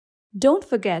Don't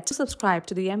forget to subscribe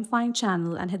to the MFine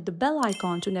channel and hit the bell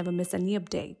icon to never miss any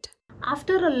update.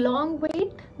 After a long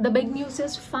wait, the big news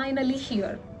is finally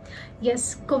here.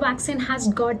 Yes, Covaxin has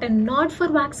got a nod for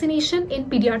vaccination in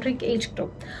pediatric age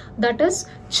group, that is,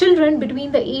 children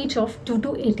between the age of 2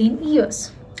 to 18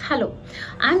 years. Hello,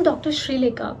 I'm Dr.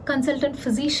 Srilekha, consultant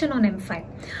physician on MFine,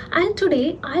 and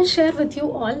today I'll share with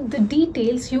you all the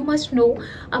details you must know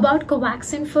about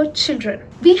Covaxin for children.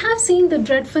 We have seen the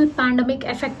dreadful pandemic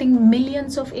affecting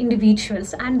millions of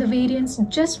individuals, and the variants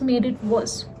just made it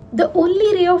worse. The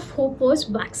only ray of hope was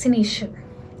vaccination.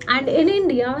 And in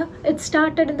India, it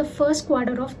started in the first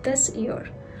quarter of this year.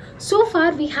 So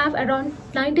far, we have around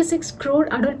 96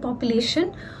 crore adult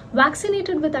population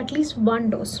vaccinated with at least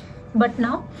one dose. But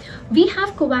now, we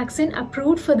have Covaxin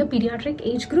approved for the pediatric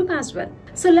age group as well.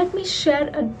 So let me share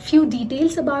a few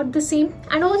details about the same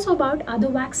and also about other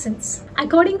vaccines.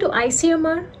 According to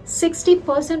ICMR,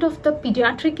 60% of the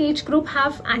pediatric age group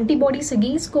have antibodies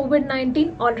against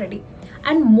COVID-19 already.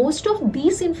 And most of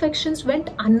these infections went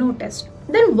unnoticed.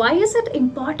 Then why is it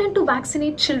important to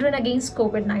vaccinate children against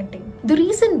COVID-19? The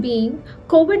reason being,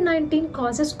 COVID-19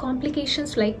 causes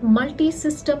complications like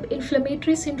multi-system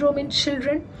inflammatory syndrome in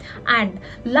children, and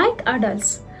like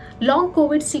adults, long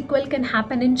COVID sequel can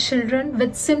happen in children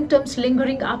with symptoms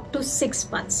lingering up to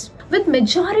 6 months. With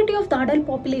majority of the adult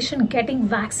population getting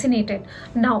vaccinated,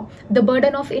 now the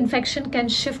burden of infection can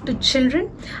shift to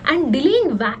children, and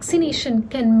delaying vaccination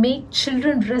can make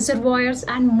children reservoirs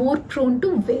and more prone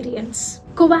to variants.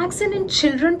 Covaxin in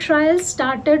children trials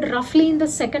started roughly in the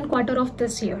second quarter of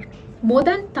this year. More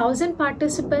than 1,000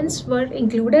 participants were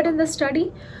included in the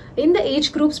study in the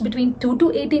age groups between 2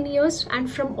 to 18 years and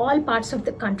from all parts of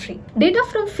the country. Data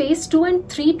from phase 2 and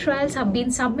 3 trials have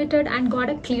been submitted and got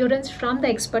a clearance from the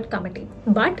expert committee.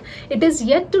 But it is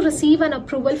yet to receive an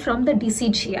approval from the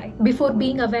DCGI before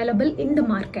being available in the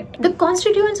market. The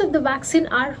constituents of the vaccine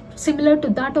are similar to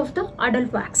that of the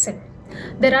adult vaccine.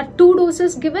 There are 2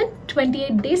 doses given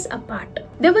 28 days apart.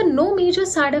 There were no major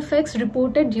side effects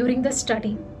reported during the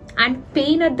study, and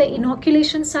pain at the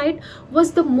inoculation site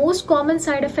was the most common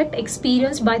side effect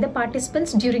experienced by the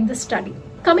participants during the study.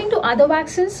 Coming to other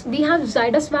vaccines, we have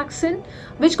Zydus vaccine,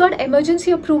 which got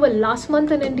emergency approval last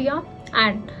month in India,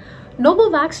 and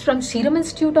Novavax from Serum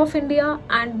Institute of India,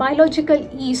 and Biological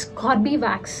E's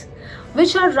Corbevax,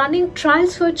 which are running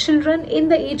trials for children in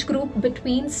the age group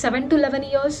between 7 to 11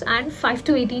 years and 5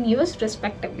 to 18 years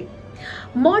respectively.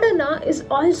 Moderna is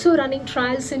also running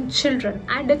trials in children,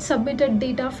 and it submitted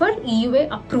data for EUA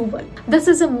approval. This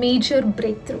is a major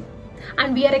breakthrough,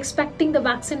 and we are expecting the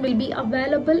vaccine will be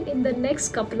available in the next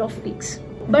couple of weeks.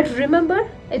 But remember,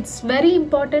 it's very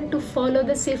important to follow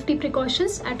the safety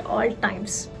precautions at all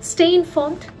times. Stay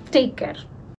informed, take care.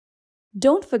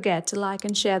 Don't forget to like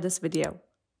and share this video.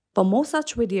 For more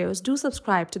such videos, do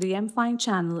subscribe to the MFine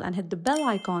channel and hit the bell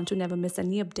icon to never miss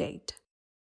any update.